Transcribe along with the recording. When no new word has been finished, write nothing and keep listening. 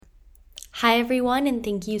Hi, everyone, and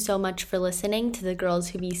thank you so much for listening to the Girls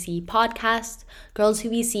Who VC podcast. Girls Who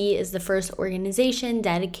VC is the first organization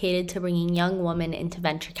dedicated to bringing young women into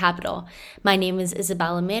venture capital. My name is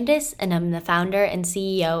Isabella Mandis, and I'm the founder and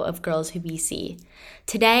CEO of Girls Who VC.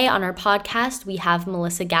 Today on our podcast, we have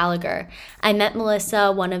Melissa Gallagher. I met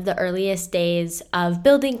Melissa one of the earliest days of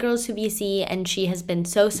building Girls Who VC, and she has been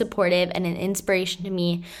so supportive and an inspiration to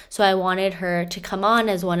me, so I wanted her to come on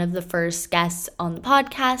as one of the first guests on the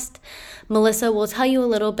podcast. Melissa will tell you a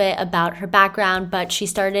little bit about her background, but she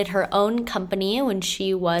started her own company when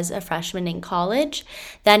she was a freshman in college,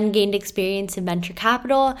 then gained experience in venture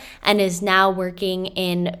capital, and is now working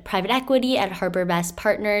in private equity at Harbor Best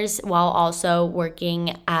Partners while also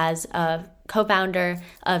working as a co-founder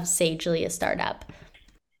of Sagely, a startup.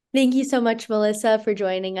 Thank you so much, Melissa, for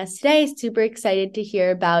joining us today. Super excited to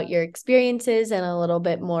hear about your experiences and a little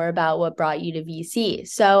bit more about what brought you to VC.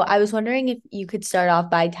 So I was wondering if you could start off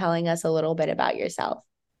by telling us a little bit about yourself.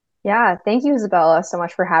 Yeah, thank you, Isabella, so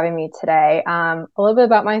much for having me today. A little bit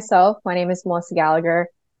about myself. My name is Melissa Gallagher.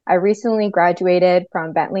 I recently graduated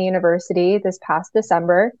from Bentley University this past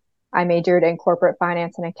December. I majored in corporate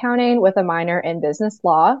finance and accounting with a minor in business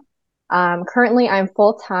law. Currently, I'm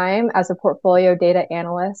full-time as a portfolio data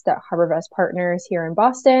analyst at Harbor Best Partners here in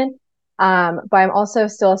Boston. But I'm also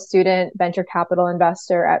still a student venture capital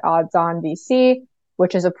investor at Odds On VC,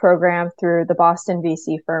 which is a program through the Boston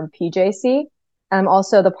VC firm PJC. I'm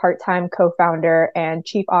also the part-time co-founder and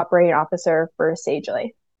chief operating officer for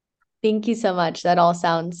Sagely. Thank you so much. That all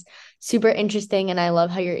sounds super interesting, and I love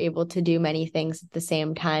how you're able to do many things at the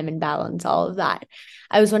same time and balance all of that.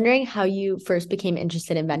 I was wondering how you first became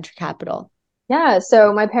interested in venture capital. Yeah,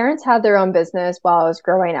 so my parents had their own business while I was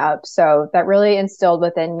growing up. So that really instilled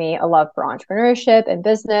within me a love for entrepreneurship and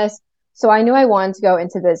business. So I knew I wanted to go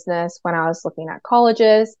into business when I was looking at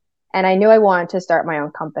colleges, and I knew I wanted to start my own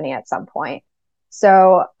company at some point.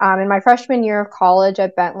 So in my freshman year of college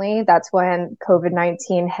at Bentley, that's when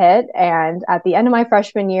COVID-19 hit. And at the end of my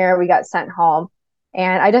freshman year, we got sent home.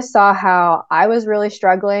 And I just saw how I was really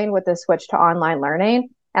struggling with the switch to online learning.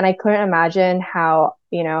 And I couldn't imagine how,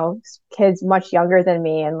 kids much younger than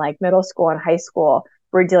me in like middle school and high school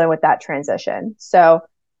were dealing with that transition. So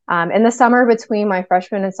in the summer between my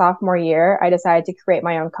freshman and sophomore year, I decided to create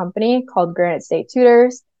my own company called Granite State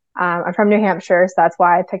Tutors. I'm from New Hampshire, so that's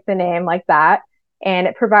why I picked the name like that. And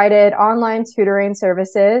it provided online tutoring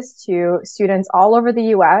services to students all over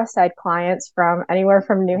the US. I had clients from anywhere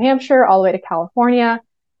from New Hampshire all the way to California.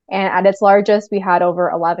 And at its largest, we had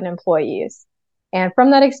over 11 employees. And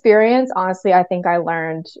from that experience, honestly, I think I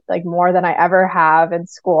learned like more than I ever have in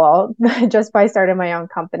school just by starting my own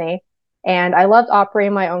company. And I loved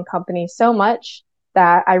operating my own company so much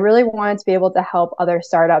that I really wanted to be able to help other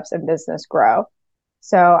startups and business grow.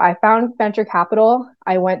 So I found venture capital.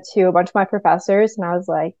 I went to a bunch of my professors and I was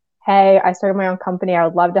like, hey, I started my own company. I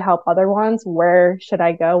would love to help other ones. Where should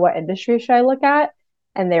I go? What industry should I look at?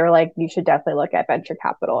 And they were like, you should definitely look at venture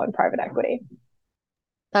capital and private equity.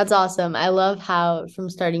 That's awesome. I love how from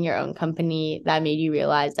starting your own company, that made you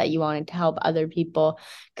realize that you wanted to help other people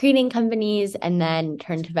creating companies and then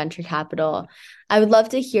turn to venture capital. I would love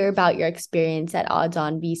to hear about your experience at Odds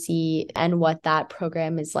On VC and what that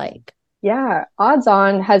program is like. Yeah, Odds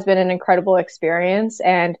On has been an incredible experience.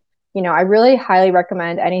 And, I really highly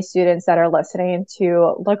recommend any students that are listening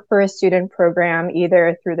to look for a student program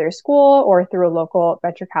either through their school or through a local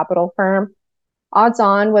venture capital firm. Odds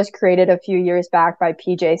On was created a few years back by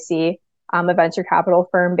PJC, a venture capital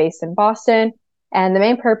firm based in Boston. And the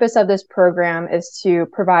main purpose of this program is to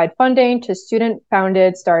provide funding to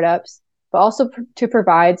student-founded startups, but also to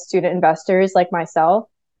provide student investors like myself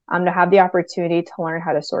to have the opportunity to learn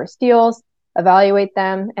how to source deals, evaluate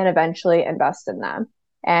them, and eventually invest in them.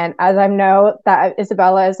 And as I know that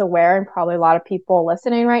Isabella is aware, and probably a lot of people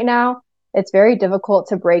listening right now, it's very difficult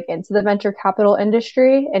to break into the venture capital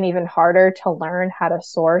industry and even harder to learn how to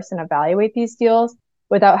source and evaluate these deals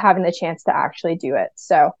without having the chance to actually do it.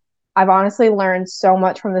 So I've honestly learned so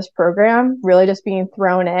much from this program, really just being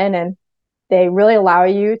thrown in, and they really allow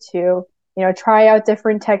you to try out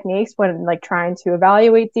different techniques when like trying to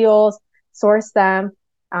evaluate deals, source them.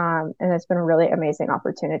 And it's been a really amazing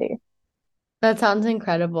opportunity. That sounds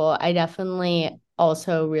incredible. I definitely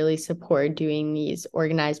also really support doing these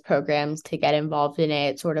organized programs to get involved in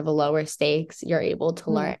it. It's sort of a lower stakes. You're able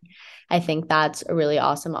to learn. I think that's a really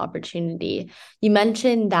awesome opportunity. You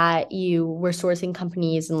mentioned that you were sourcing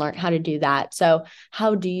companies and learned how to do that. So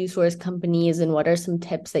how do you source companies and what are some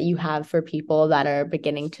tips that you have for people that are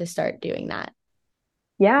beginning to start doing that?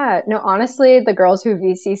 Yeah, no, honestly, the Girls Who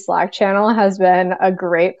VC Slack channel has been a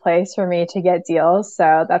great place for me to get deals.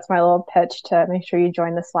 So that's my little pitch to make sure you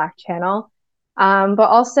join the Slack channel. But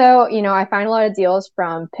also, I find a lot of deals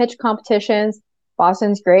from pitch competitions.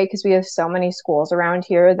 Boston's great because we have so many schools around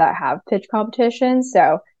here that have pitch competitions.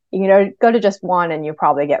 So go to just one and you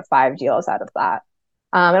probably get 5 deals out of that.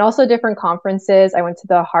 And also different conferences. I went to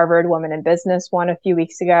the Harvard Women in Business one a few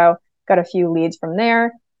weeks ago, got a few leads from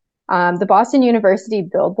there. The Boston University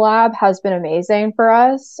Build Lab has been amazing for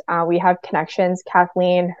us. We have connections.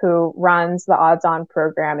 Kathleen, who runs the Odds On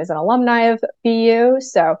program, is an alumni of BU.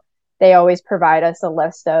 So they always provide us a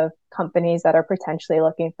list of companies that are potentially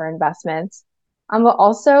looking for investments. But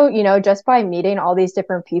also, just by meeting all these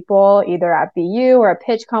different people, either at BU or at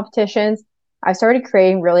pitch competitions, I started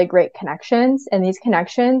creating really great connections. And these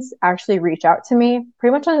connections actually reach out to me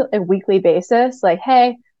pretty much on a weekly basis. Like,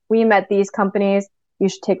 hey, we met these companies, you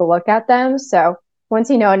should take a look at them. So once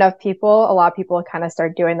you know enough people, a lot of people kind of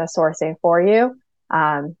start doing the sourcing for you,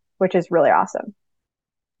 which is really awesome.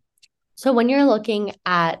 So when you're looking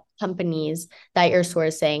at companies that you're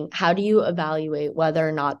sourcing, how do you evaluate whether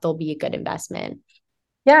or not they'll be a good investment?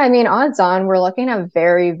 Yeah, I mean, odds on, we're looking at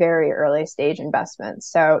very, very early stage investments.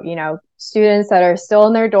 So, students that are still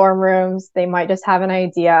in their dorm rooms, they might just have an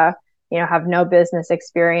idea, have no business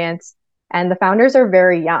experience. And the founders are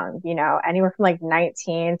very young, anywhere from like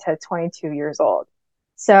 19 to 22 years old.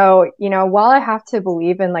 So, while I have to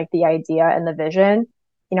believe in like the idea and the vision,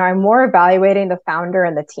 I'm more evaluating the founder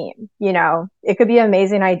and the team. It could be an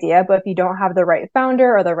amazing idea, but if you don't have the right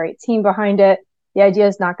founder or the right team behind it, the idea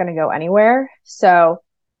is not going to go anywhere. So,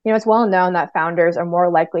 it's well known that founders are more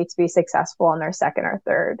likely to be successful in their second or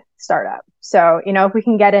third startup. So, if we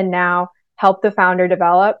can get in now, help the founder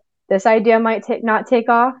develop, this idea might not take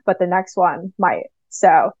off, but the next one might. So,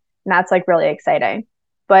 and that's like really exciting.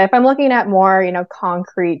 But if I'm looking at more,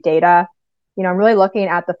 concrete data, I'm really looking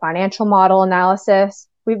at the financial model analysis.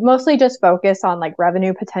 We've mostly just focused on like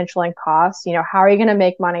revenue potential and costs. How are you going to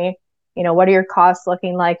make money? What are your costs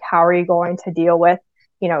looking like? How are you going to deal with,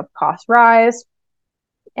 cost rise?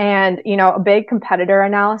 And, a big competitor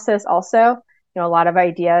analysis also, a lot of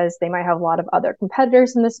ideas, they might have a lot of other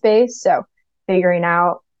competitors in the space. So figuring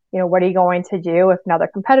out, what are you going to do if another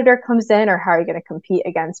competitor comes in, or how are you going to compete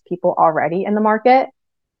against people already in the market?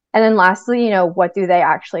 And then lastly, what do they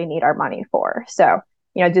actually need our money for? So,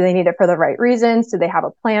 do they need it for the right reasons? Do they have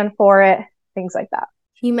a plan for it? Things like that.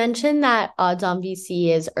 You mentioned that odds on VC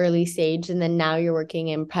is early stage, and then now you're working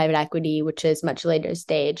in private equity, which is much later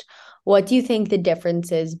stage. What do you think the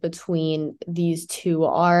differences between these two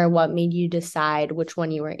are? What made you decide which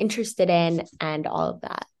one you were interested in and all of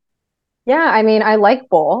that? Yeah, I mean, I like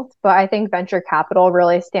both, but I think venture capital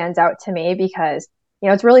really stands out to me because,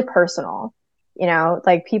 it's really personal.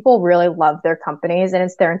 Like people really love their companies and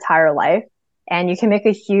it's their entire life. And you can make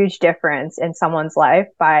a huge difference in someone's life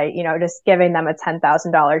by, just giving them a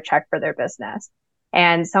 $10,000 check for their business.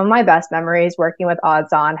 And some of my best memories working with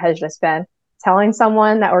Odds On has just been telling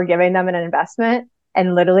someone that we're giving them an investment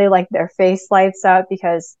and literally like their face lights up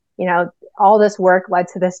because, all this work led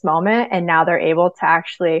to this moment and now they're able to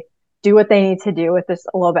actually do what they need to do with this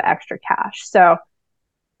a little bit extra cash. So,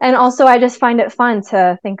 and also I just find it fun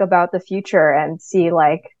to think about the future and see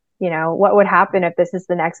like, what would happen if this is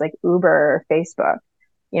the next like Uber or Facebook?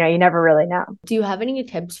 You never really know. Do you have any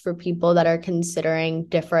tips for people that are considering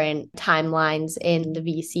different timelines in the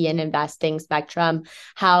VC and investing spectrum?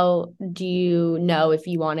 How do you know if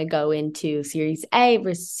you want to go into Series A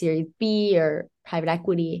versus Series B or private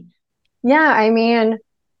equity? Yeah, I mean,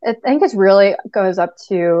 I think it really goes up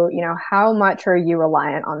to, how much are you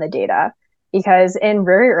reliant on the data? Because in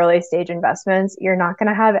very early stage investments, you're not going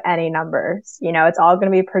to have any numbers. It's all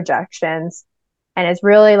going to be projections. And it's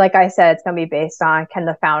really, like I said, it's going to be based on can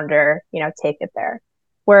the founder, take it there.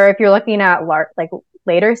 Where if you're looking at like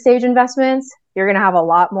later stage investments, you're going to have a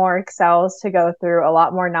lot more Excels to go through, a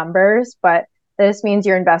lot more numbers, but this means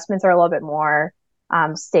your investments are a little bit more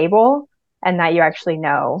stable and that you actually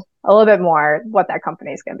know a little bit more what that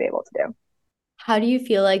company is going to be able to do. How do you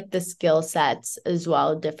feel like the skill sets as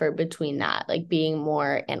well differ between that, like being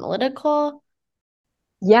more analytical?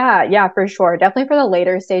 Yeah, for sure. Definitely for the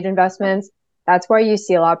later stage investments. That's why you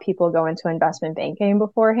see a lot of people go into investment banking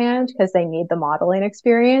beforehand because they need the modeling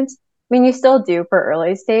experience. I mean, you still do for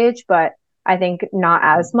early stage, but I think not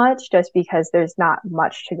as much just because there's not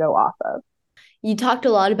much to go off of. You talked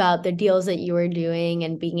a lot about the deals that you were doing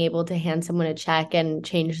and being able to hand someone a check and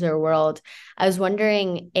change their world. I was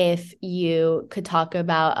wondering if you could talk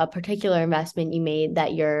about a particular investment you made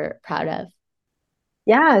that you're proud of.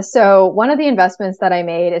 Yeah, so one of the investments that I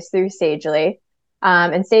made is through Sagely.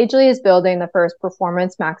 And Sagely is building the first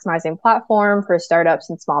performance maximizing platform for startups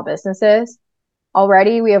and small businesses.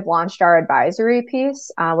 Already, we have launched our advisory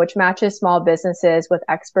piece, which matches small businesses with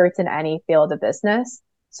experts in any field of business.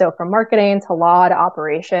 So from marketing to law to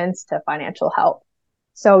operations to financial help.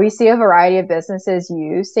 So we see a variety of businesses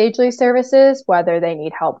use Sagely services, whether they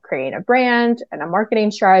need help creating a brand and a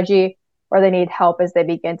marketing strategy, or they need help as they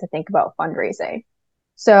begin to think about fundraising.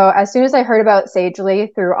 So as soon as I heard about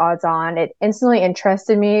Sagely through Odds On, it instantly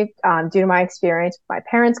interested me due to my experience with my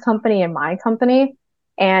parents' company and my company.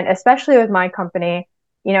 And especially with my company,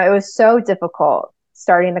 it was so difficult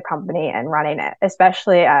starting the company and running it,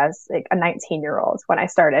 especially as like a 19-year-old when I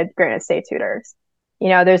started Granite State Tutors.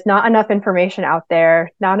 There's not enough information out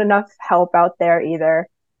there, not enough help out there either.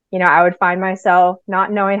 I would find myself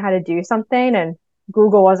not knowing how to do something, and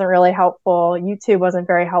Google wasn't really helpful. YouTube wasn't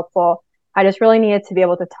very helpful. I just really needed to be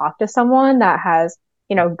able to talk to someone that has,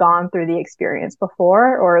 gone through the experience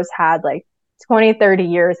before or has had like 20, 30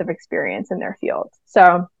 years of experience in their field.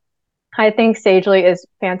 So I think Sagely is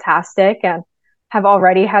fantastic and have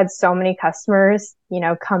already had so many customers,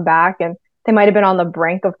 come back, and they might have been on the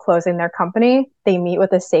brink of closing their company. They meet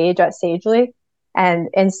with a sage at Sagely and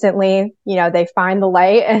instantly, they find the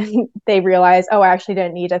light and they realize, oh, I actually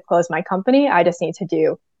didn't need to close my company. I just need to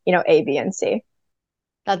do, A, B, and C.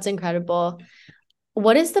 That's incredible.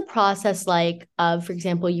 What is the process like of, for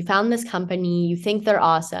example, you found this company, you think they're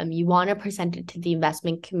awesome, you want to present it to the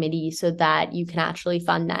investment committee so that you can actually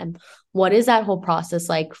fund them. What is that whole process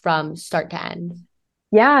like from start to end?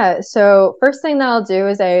 Yeah. So first thing that I'll do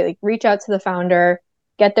is I reach out to the founder,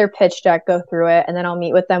 get their pitch deck, go through it, and then I'll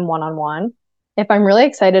meet with them one-on-one. If I'm really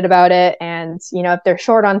excited about it and, if they're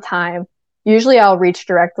short on time, usually I'll reach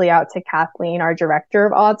directly out to Kathleen, our director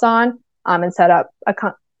of Odds On, and set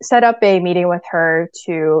up a meeting with her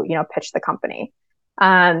to, pitch the company.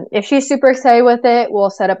 If she's super excited with it, we'll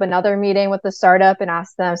set up another meeting with the startup and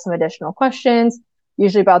ask them some additional questions,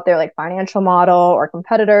 usually about their financial model or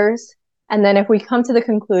competitors. And then if we come to the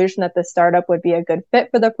conclusion that the startup would be a good fit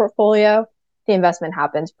for the portfolio, the investment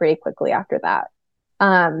happens pretty quickly after that.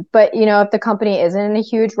 But if the company isn't in a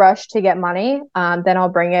huge rush to get money, then I'll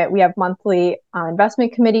bring it. We have monthly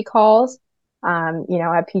investment committee calls,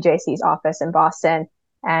 at PJC's office in Boston,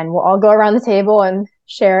 and we'll all go around the table and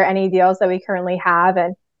share any deals that we currently have.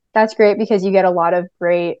 And that's great because you get a lot of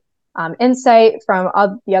great insight from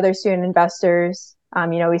the other student investors.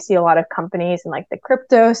 We see a lot of companies in the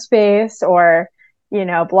crypto space or,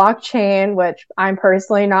 blockchain, which I'm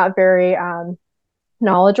personally not very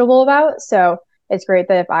knowledgeable about. So it's great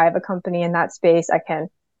that if I have a company in that space, I can,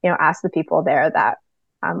 ask the people there that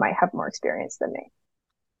might have more experience than me.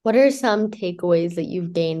 What are some takeaways that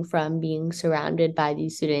you've gained from being surrounded by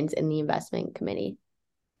these students in the investment committee?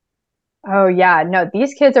 Oh, yeah. No,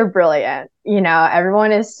 these kids are brilliant.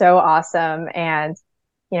 Everyone is so awesome. And,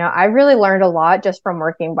 I really learned a lot just from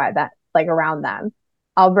working by that, around them.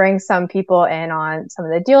 I'll bring some people in on some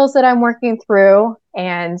of the deals that I'm working through,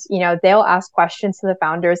 and, they'll ask questions to the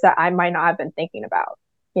founders that I might not have been thinking about.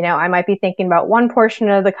 I might be thinking about one portion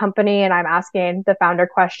of the company and I'm asking the founder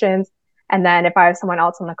questions. And then if I have someone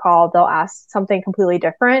else on the call, they'll ask something completely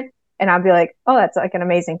different. And I'll be like, oh, that's an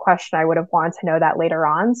amazing question. I would have wanted to know that later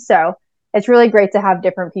on. So it's really great to have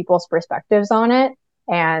different people's perspectives on it.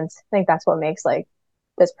 And I think that's what makes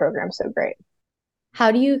this program so great.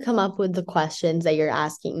 How do you come up with the questions that you're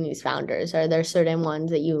asking these founders? Are there certain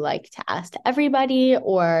ones that you like to ask to everybody,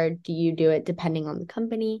 or do you do it depending on the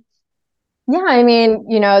company? Yeah, I mean,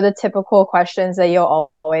 the typical questions that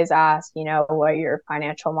you'll always ask, what are your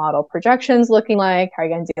financial model projections looking like? How are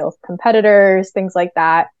you going to deal with competitors, things like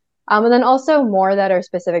that. And then also more that are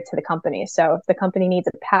specific to the company. So if the company needs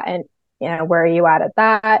a patent, where are you at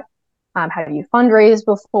that? Have you fundraised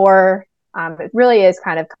before? It really is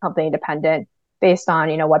kind of company dependent based on,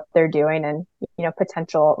 what they're doing and,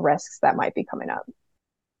 potential risks that might be coming up.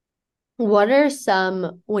 What are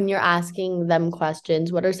some, when you're asking them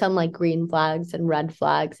questions, what are some green flags and red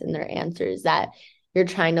flags in their answers that you're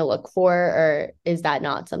trying to look for, or is that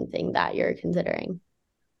not something that you're considering?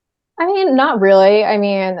 I mean, not really. I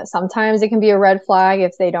mean, sometimes it can be a red flag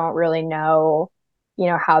if they don't really know,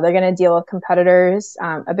 how they're going to deal with competitors.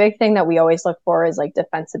 A big thing that we always look for is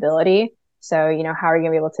defensibility. So, how are you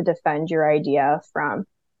going to be able to defend your idea from,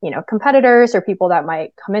 competitors or people that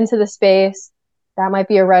might come into the space? That might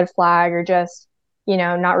be a red flag, or just,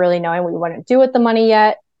 not really knowing what you want to do with the money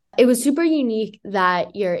yet. It was super unique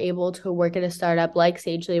that you're able to work at a startup like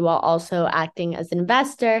Sagely while also acting as an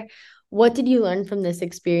investor. What did you learn from this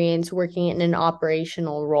experience working in an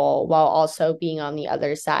operational role while also being on the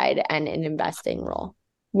other side and an investing role?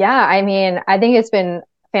 Yeah, I mean, I think it's been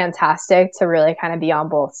fantastic to really kind of be on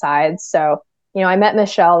both sides. So, I met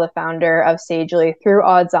Michelle, the founder of Sagely, through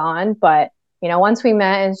Odds On, but once we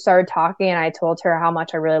met and started talking and I told her how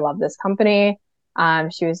much I really love this company,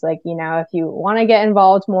 she was like, if you want to get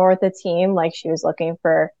involved more with the team, like she was looking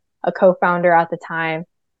for a co-founder at the time.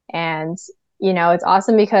 And, it's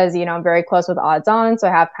awesome because, I'm very close with Odds On. So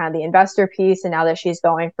I have kind of the investor piece. And now that she's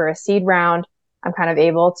going for a seed round, I'm kind of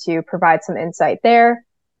able to provide some insight there.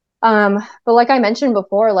 But like I mentioned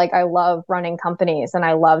before, like I love running companies and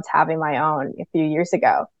I loved having my own a few years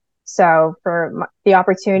ago. So for the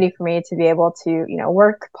opportunity for me to be able to,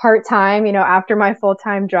 work part-time, after my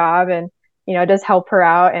full-time job and, just help her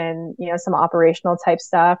out and, some operational type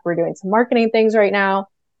stuff. We're doing some marketing things right now.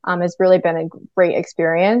 Has really been a great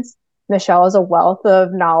experience. Michelle is a wealth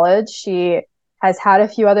of knowledge. She has had a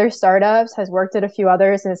few other startups, has worked at a few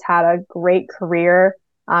others, and has had a great career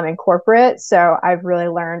in corporate. So I've really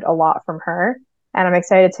learned a lot from her. And I'm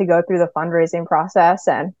excited to go through the fundraising process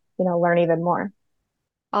and, learn even more.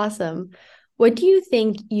 Awesome. What do you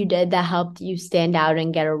think you did that helped you stand out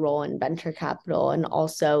and get a role in venture capital and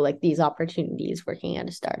also like these opportunities working at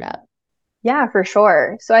a startup? Yeah, for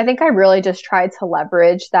sure. So I think I really just tried to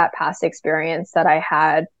leverage that past experience that I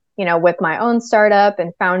had, with my own startup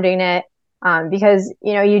and founding it. Because,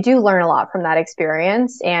 you do learn a lot from that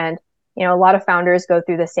experience and, a lot of founders go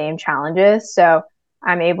through the same challenges. So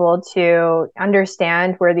I'm able to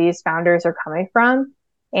understand where these founders are coming from.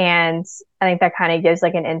 And I think that kind of gives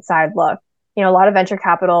like an inside look. A lot of venture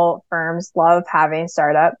capital firms love having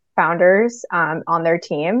startup founders on their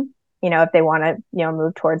team, if they want to,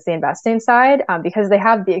 move towards the investing side, because they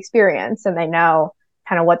have the experience and they know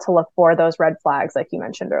kind of what to look for, those red flags, like you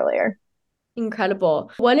mentioned earlier.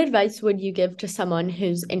 Incredible. What advice would you give to someone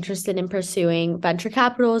who's interested in pursuing venture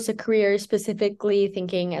capital as a career, specifically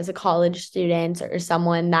thinking as a college student or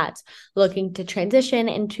someone that's looking to transition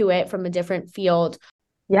into it from a different field?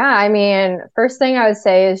 Yeah, I mean, first thing I would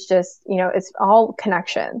say is just, it's all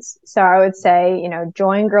connections. So I would say,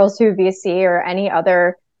 join Girls Who VC or any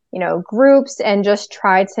other, groups and just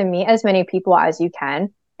try to meet as many people as you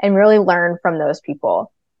can and really learn from those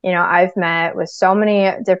people. I've met with so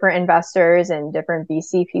many different investors and different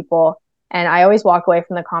VC people, and I always walk away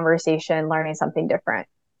from the conversation learning something different.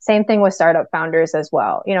 Same thing with startup founders as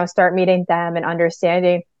well. Start meeting them and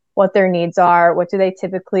understanding what their needs are. What do they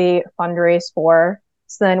typically fundraise for?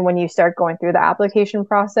 So then when you start going through the application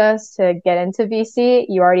process to get into VC,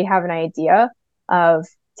 you already have an idea of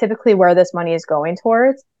typically where this money is going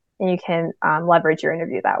towards, and you can leverage your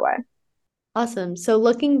interview that way. Awesome. So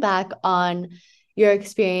looking back on your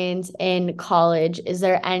experience in college, is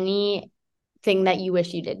there anything that you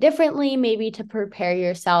wish you did differently, maybe to prepare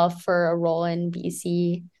yourself for a role in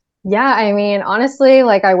VC? Yeah, I mean, honestly,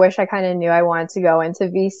 like I wish I kind of knew I wanted to go into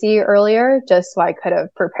VC earlier, just so I could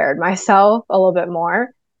have prepared myself a little bit more.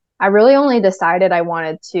 I really only decided I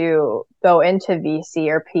wanted to go into VC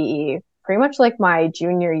or PE pretty much like my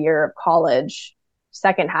junior year of college,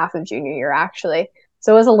 second half of junior year, actually.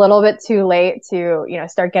 So it was a little bit too late to,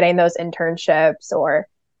 start getting those internships or,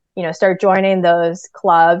 start joining those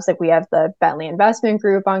clubs. Like we have the Bentley investment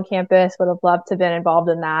group on campus, would have loved to have been involved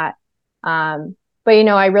in that. But,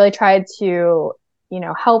 I really tried to,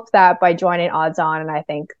 help that by joining Odds On. And I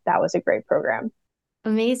think that was a great program.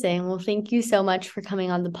 Amazing. Well, thank you so much for coming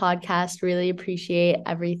on the podcast. Really appreciate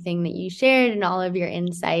everything that you shared and all of your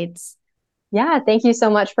insights. Yeah, thank you so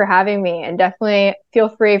much for having me. And definitely feel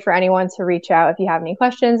free for anyone to reach out if you have any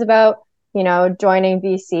questions about, joining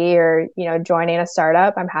VC or, joining a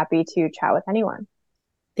startup. I'm happy to chat with anyone.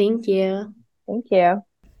 Thank you. Thank you.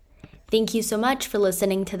 Thank you so much for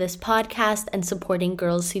listening to this podcast and supporting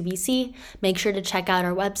Girls Who VC. Make sure to check out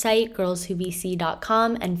our website,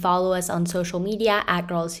 girlswhovc.com, and follow us on social media at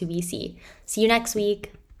Girls Who VC. See you next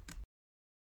week.